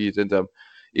few seasons.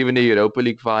 Even the Europa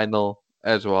League final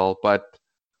as well. But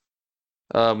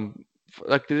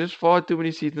like there's just far too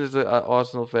many seasons as an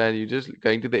Arsenal fan. You're just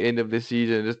going to the end of the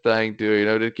season, just trying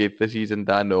to, to get the season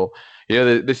done, or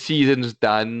the season's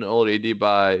done already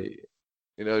by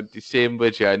December,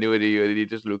 January. You're already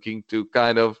just looking to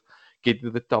kind of get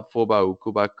to the top four by hook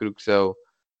or by crook. So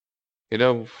you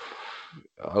know,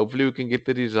 hopefully we can get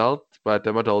the result. But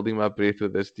I'm not holding my breath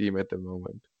with this team at the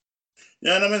moment.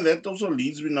 yeah, and I mean that also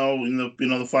leads me now in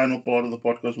the final part of the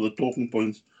podcast with the talking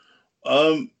points.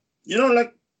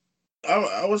 Like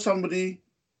I was somebody,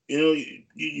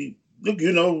 look,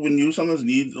 when you sometimes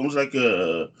need almost like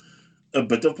a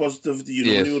bit of positivity, you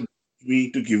normally Yes. would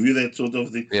me to give you that sort of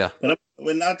thing. Yeah. But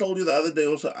when I told you the other day,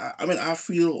 also, I mean, I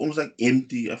feel almost like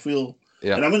empty. I feel,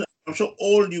 Yeah. and I mean, I'm sure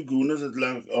all you gooners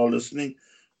that are listening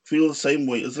feel the same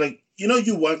way. It's like you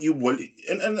want,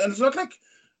 and it's not like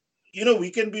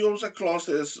we can be almost like classed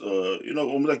as,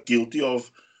 almost like guilty of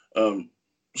um,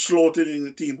 slaughtering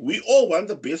the team. We all want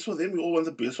the best for them. We all want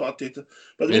the best for Arteta.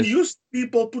 But when Yes. you see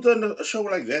people put on a show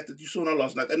like that you saw now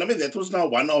last night, and I mean that was now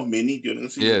one of many during the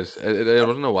season. Yes. It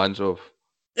wasn't a once off.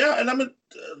 Yeah, and I mean,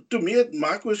 to me,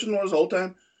 my question was the whole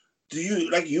time: do you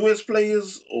like US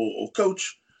players or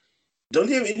coach? Don't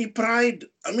you have any pride?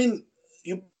 I mean,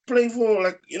 you play for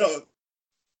like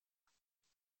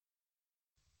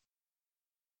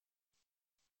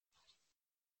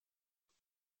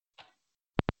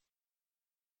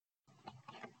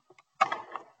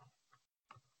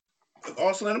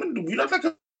Arsenal. I mean, we're not like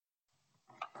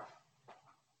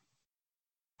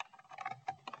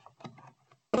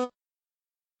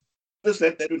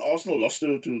that when Arsenal lost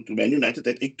to Man United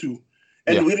at 8-2.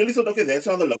 And Yeah. we really thought, okay, that's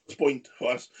on the lowest point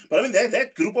for us. But I mean,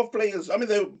 that group of players, I mean,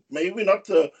 they're maybe not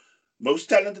the most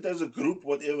talented as a group,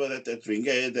 whatever that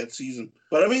Wenger had that season.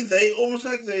 But I mean, they almost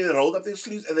like they rolled up their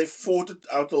sleeves and they fought it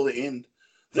out till the end.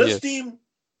 This Yes. team,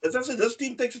 as I said, this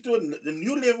team takes it to a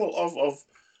new level of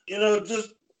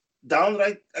just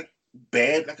downright like,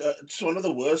 bad. Like it's one of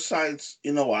the worst sides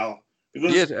in a while.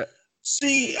 Because Yes.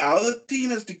 see how the team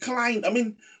has declined. I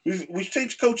mean, we've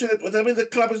changed coaches, but I mean the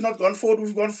club has not gone forward.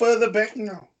 We've gone further back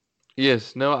now.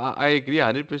 Yes. No, I agree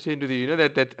 100% with you. You know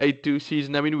that 8-2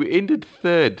 season. I mean, we ended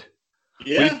third. We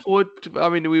Yeah, fought. I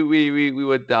mean, we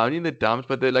were down in the dumps,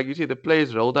 but like you said, the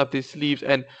players rolled up their sleeves.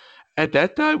 And at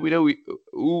that time,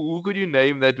 who could you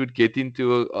name that would get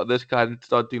into this kind of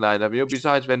starting lineup?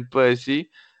 Besides Van Persie,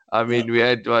 I yeah, mean, we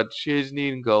had what Chesney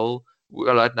in goal.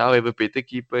 Right now, we have a better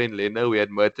keeper in Leno. We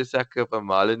had Mertesacker, Van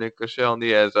Malen, and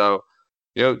Koscielny as our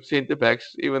centre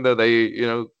backs. Even though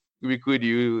we could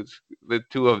use the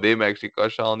two of them actually,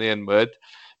 Koscielny and Mert.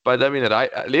 But I mean, right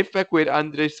left back we had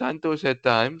Andre Santos at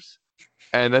times,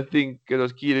 and I think it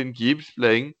was Kieran Gibbs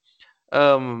playing.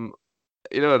 Um,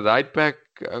 right back,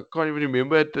 I can't even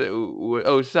remember it.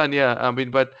 Oh, Son, yeah. I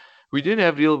mean, but we didn't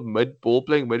have real ball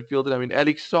playing midfielder. I mean,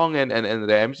 Alex Song and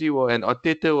Ramsey and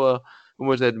Arteta were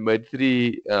almost at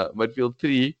midfield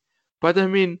three. But I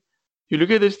mean, you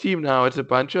look at this team now; it's a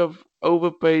bunch of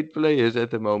overpaid players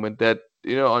at the moment that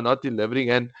are not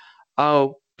delivering, and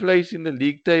our place in the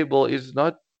league table is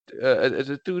not. It's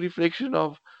a true reflection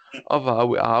of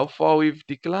how far we've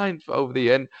declined over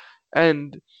the end,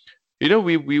 and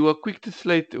we were quick to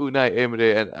slate Unai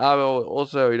Emery, and I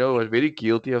also, was very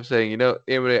guilty of saying,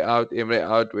 Emery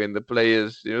out when the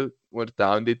players, were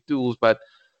down their tools. But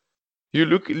you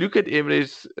look at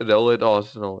Emery's role at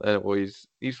Arsenal and or his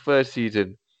first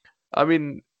season. I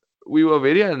mean, we were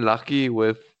very unlucky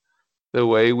with the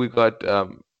way we got.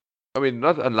 I mean,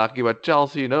 not unlucky, but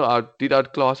Chelsea, did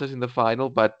outclass us in the final.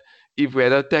 But if we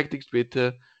had our tactics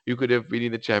better, you could have been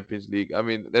in the Champions League. I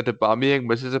mean, that Aubameyang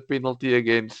misses a penalty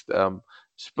against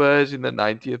Spurs in the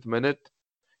 90th minute.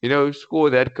 Score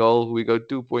that goal, we go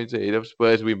 2 points ahead of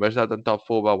Spurs. We missed out on top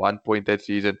four by 1 point that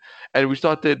season, and we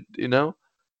started,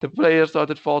 the players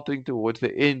started faltering towards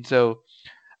the end. So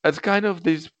it's kind of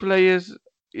these players,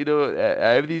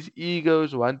 have these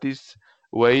egos, want these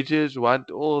wages,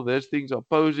 want all these things, are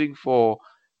posing for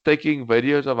taking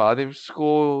videos of how them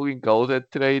scoring goals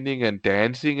at training and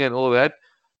dancing and all that.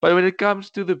 But when it comes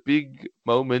to the big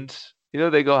moments,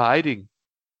 they go hiding.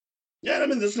 Yeah, I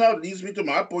mean, this now leads me to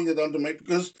my point that I want to make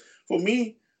because for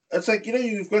me, it's like,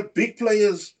 you've got big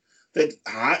players that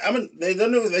hide. I mean, they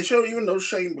don't know, they show even no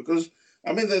shame because,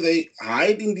 I mean, they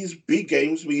hide in these big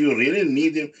games where you really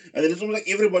need them. And then it's almost like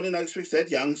everybody now expects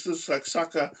that youngsters like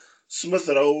Saka, Smith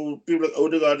Rowe, people like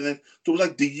Odegaard, and then to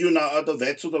like dig you now out of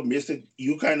that sort of mess that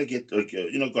you kind of get, like,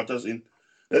 got us in.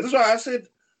 That is why I said,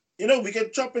 we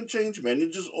can chop and change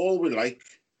managers all we like.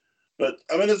 But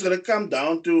I mean, it's going to come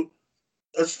down to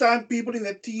it's time people in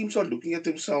that team start looking at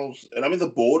themselves. And I mean, the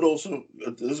board also,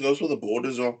 this goes for the board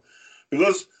as well.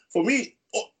 Because for me,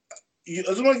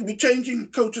 it's not like we're changing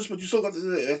coaches, but you still got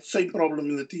that same problem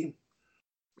in the team.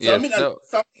 So, I Yes, mean, no,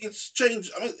 something it's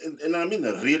changed. I mean, and I mean,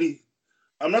 really,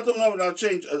 I'm not talking about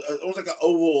change, almost like an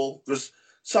overall, because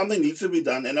something needs to be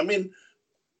done. And I mean,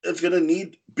 it's going to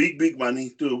need big, big money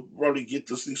to probably get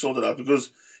this thing sorted out.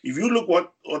 Because if you look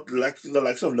what like the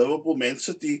likes of Liverpool, Man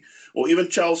City, or even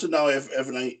Chelsea now have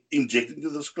like injected into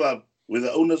this club, where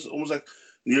the owners almost like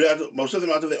nearly most of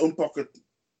them out of their own pocket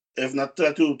have not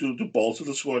tried to bolster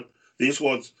the squad, their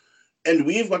squads. And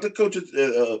we've got a coach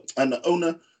and an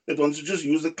owner that wants to just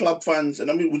use the club funds, and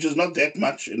I mean, which is not that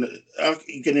much. And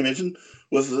you can imagine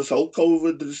with this whole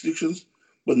COVID restrictions,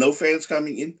 with no fans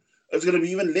coming in, it's going to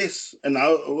be even less. And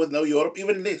now with no Europe,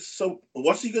 even less. So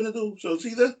what's he going to do? So it's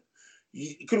either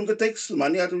Krunke takes the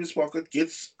money out of his pocket,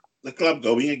 gets the club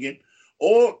going again,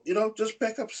 or just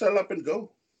pack up, sell up, and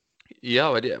go.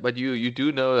 yeah, but you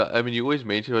do know. I mean, you always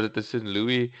mention was it the St.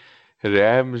 Louis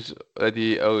Rams that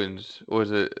he owns, or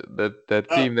is it that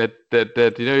Uh, team that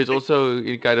is also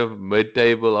in kind of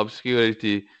mid-table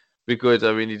obscurity because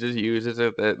I mean he just uses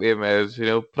them as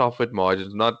profit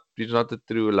margins. He's not the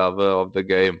true lover of the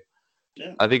game.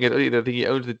 yeah, I think he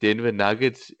owns the Denver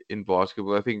Nuggets in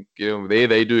basketball. I think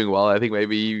they doing well. I think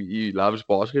maybe he loves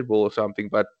basketball or something,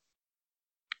 but.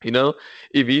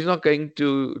 If he's not going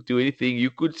to do anything,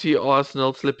 you could see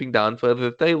Arsenal slipping down further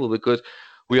the table because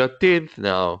we are 10th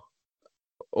now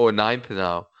or ninth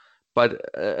now. But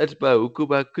it's by hook or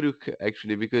by crook,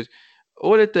 actually, because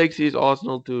all it takes is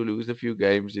Arsenal to lose a few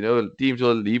games. Teams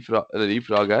will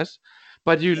leapfrog us.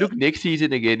 But you yeah, look next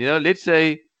season again, let's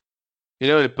say,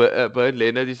 Bernd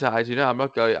Leno decides, I'm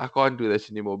not going, I can't do this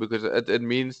anymore because it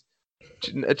means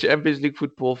a Champions League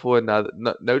football for another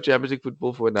no Champions League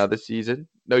football for another season,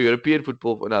 no European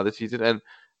football for another season, and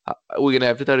we're gonna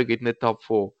have to try to get in the top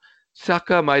four.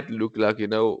 Saka might look like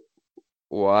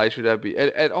why should I be?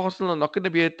 And Arsenal are not going to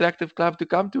be an attractive club to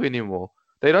come to anymore.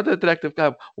 They're not an attractive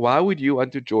club. Why would you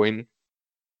want to join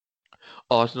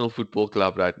Arsenal Football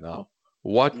Club right now?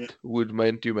 yeah. What would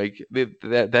meant to make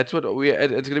that's what we?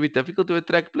 It's going to be difficult to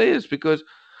attract players because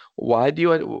why do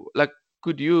you like?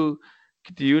 Could you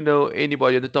do you know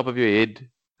anybody on the top of your head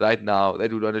right now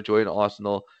that would want to join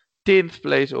Arsenal? 10th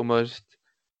place almost.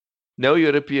 No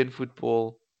European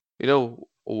football.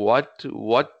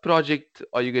 What project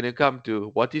are you going to come to?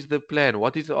 What is the plan?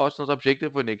 What is the Arsenal's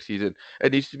objective for next season?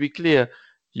 It needs to be clear.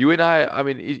 You and I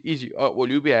mean, will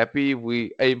you be happy if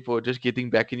we aim for just getting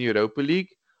back in Europa League,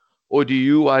 or do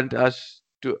you want us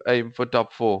to aim for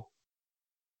top four?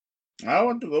 I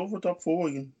want to go for top four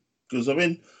again because I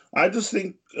mean, I just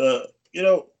think you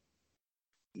know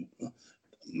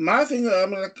my thing.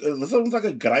 I'm like this almost like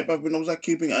a gripe I've been almost like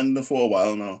keeping under for a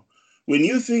while now. When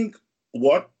you think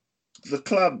what the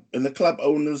club and the club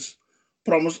owners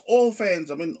promised all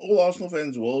fans, I mean all Arsenal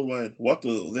fans worldwide, what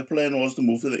their plan was to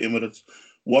move to the Emirates,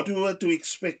 what we were to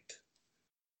expect.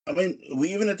 I mean,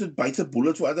 we even had to bite a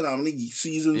bullet for I don't know how many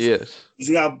seasons Yes.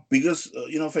 using our biggest,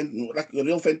 like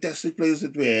real fantastic players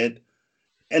that we had.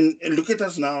 And look at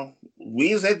us now.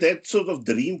 Where's that sort of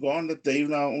dream gone that they've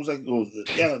now almost like,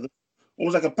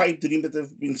 almost like a pipe dream that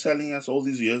they've been selling us all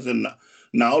these years. And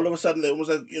now all of a sudden they almost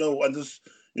like, want us,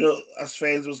 us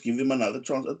fans must give them another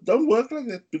chance. It don't work like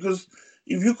that because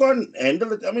if you can't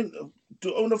handle it, I mean,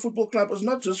 to own a football club is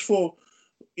not just for,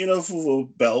 for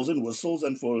bells and whistles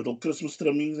and for little Christmas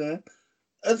trimmings.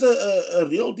 It's a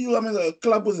real deal. I mean, a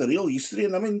club with a real history,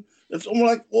 and I mean, it's almost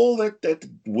like all that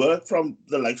work from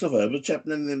the likes of Herbert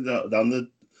Chapman and down the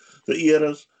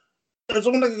eras. It's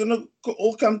almost like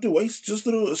all come to waste just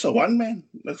through so one man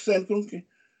like Stan Kroenke.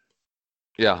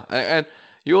 Yeah, and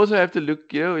you also have to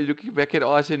looking back at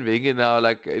Arsene Wenger now,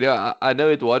 like I know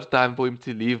it was time for him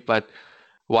to leave, but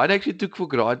one actually took for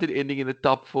granted ending in the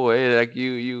top four. Eh? Like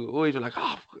you always were like,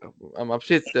 oh, I'm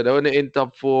upset that I want to end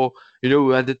top four. We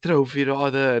want the trophy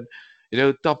rather. And,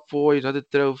 top four is not a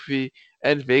trophy.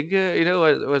 And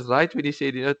Wenger, was right when he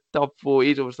said, top four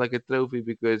is almost like a trophy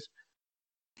because,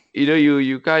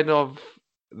 you kind of,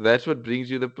 that's what brings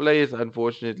you the players,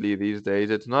 unfortunately, these days.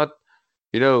 It's not,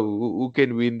 who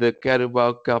can win the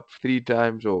Carabao Cup 3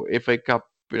 times or FA Cup,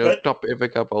 But top FA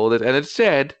Cup holders. And it's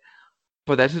sad,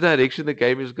 but that's the direction the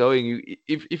game is going.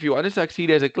 If you want to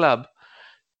succeed as a club,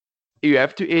 you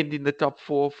have to end in the top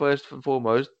four first and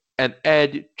foremost, and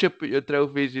chip your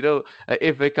trophies.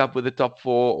 A FA Cup with the top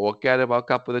four or Carabao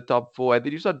Cup with the top four, and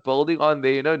then you start building on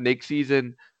there. Next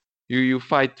season you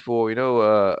fight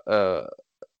for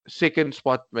second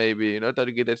spot maybe. Try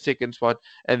to get that second spot,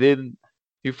 and then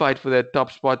you fight for that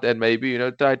top spot, and maybe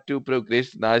try to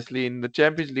progress nicely in the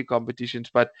Champions League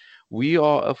competitions. But we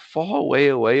are a far way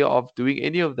away of doing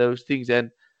any of those things.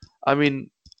 And I mean,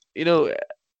 when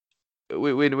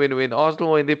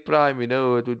Arsenal were in their prime,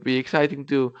 it would be exciting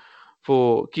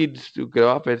for kids to grow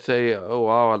up and say, "Oh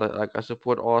wow, like I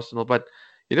support Arsenal." But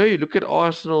you look at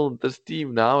Arsenal, this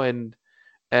team now, and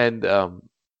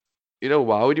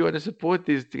why would you want to support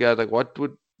these guys? Like, what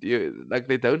would you like?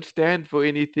 They don't stand for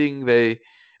anything.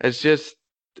 It's just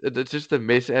a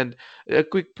mess. And a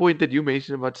quick point that you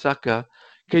mentioned about Saka.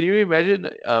 Can you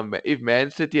imagine if Man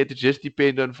City had to just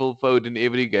depend on Phil Foden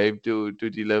every game to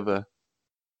deliver?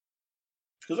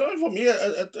 because for me,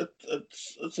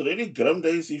 it's really grim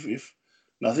days if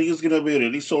nothing is going to be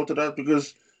really sorted out,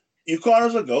 because you can't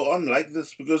also go on like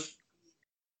this, because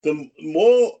the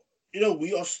more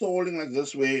we are stalling like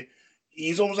this, where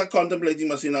he's almost like contemplating,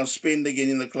 must he now spend again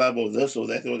in the club or this or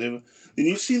that or whatever. Then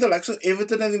you see the likes of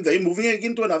Everton, and they're moving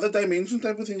again to another dimension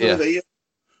type of thing. Yeah. They're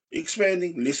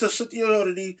expanding. Leicester City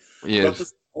already got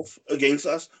Yes. off against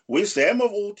us. West Ham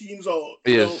of all teams are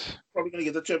Yes. probably going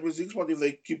to get the Champions League spot if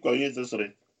they keep going at this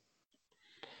rate.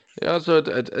 Yeah, so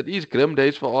it is grim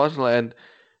days for Arsenal, and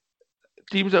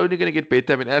teams are only going to get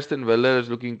better. I mean, Aston Villa is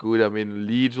looking good. I mean,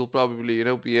 Leeds will probably,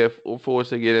 be a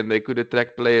force again, and they could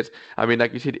attract players. I mean,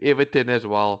 like you said, Everton as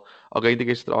well are going to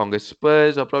get stronger.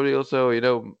 Spurs are probably also,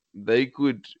 they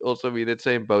could also be in that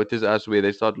same boat as us where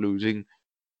they start losing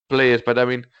players. But I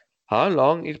mean, how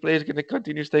long is players going to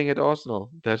continue staying at Arsenal?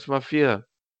 That's my fear.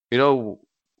 Leno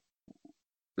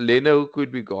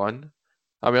could be gone.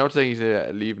 I mean, I'm not saying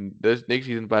he's leaving this next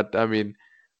season, but I mean,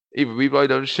 if we probably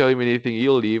don't show him anything,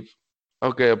 he'll leave.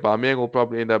 Okay, Aubameyang will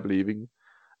probably end up leaving.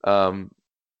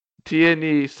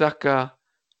 Tierney, Saka,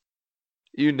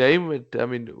 you name it. I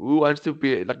mean, who wants to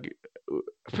be like?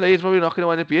 Players probably not going to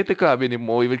want to be at the club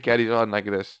anymore if it carries on like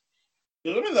this. I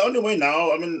mean, the only way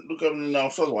now, I mean, look, I mean, now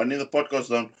I'm still winding the podcast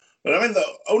down, but I mean, the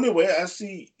only way I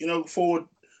see, forward,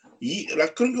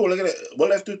 like Kunku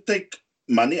will have to take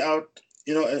money out,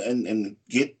 and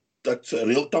get that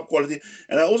real top quality.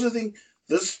 And I also think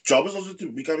this job is also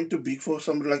becoming too big for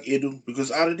somebody like Edu,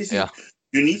 because I already think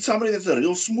you need somebody that's a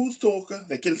real smooth talker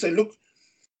that can say, look,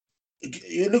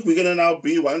 we're going to now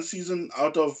be one season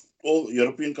out of all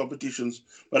European competitions,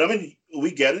 but I mean,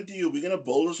 we guarantee you we're going to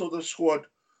build a sort of squad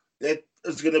that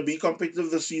is going to be competitive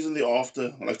the season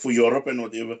thereafter, like for Europe and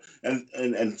whatever,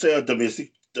 and say a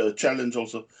domestic challenge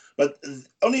also. But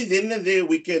only then and there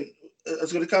we can.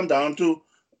 It's going to come down to,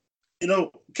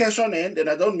 cash on hand, and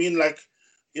I don't mean like,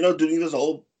 doing this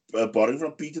whole borrowing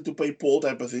from Peter to pay Paul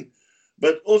type of thing,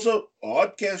 but also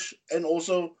hard cash, and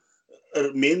also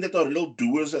men that are real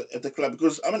doers at the club.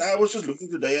 Because I mean, I was just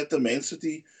looking today at the Man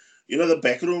City, the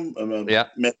backroom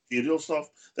material stuff.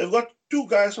 They've got 2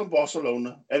 guys from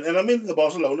Barcelona, and I mean the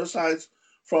Barcelona sides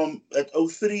from at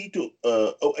 03 to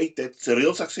 08. That's a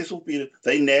real successful period.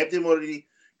 They nabbed them already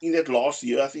in that last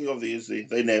year, I think, of theirs.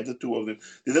 They nabbed the 2 of them.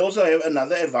 They also have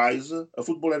another advisor, a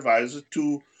football advisor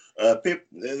to Pep.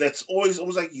 That's always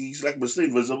almost like he's like Mr.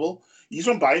 Invisible. He's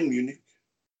from Bayern Munich.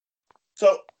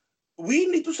 So we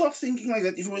need to start thinking like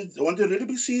that if we want to really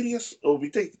be serious, or be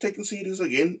taken serious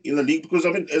again in the league. Because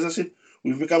I mean, as I said,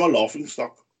 we've become a laughing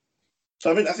stock.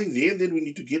 So I mean, I think then we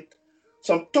need to get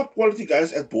some top quality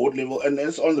guys at board level, and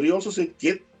as Henri also said,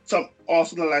 get some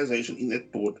Arsenalization in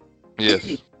that board.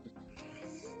 Yes.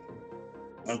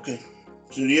 Okay.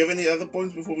 So do you have any other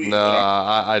points before we? No,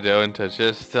 I don't. It's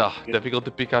just difficult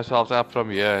to pick ourselves up from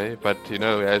here, but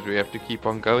as we have to keep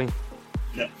on going.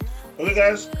 Yeah. Okay,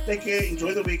 guys. Take care.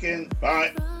 Enjoy the weekend.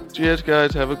 Bye. Cheers,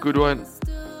 guys. Have a good one.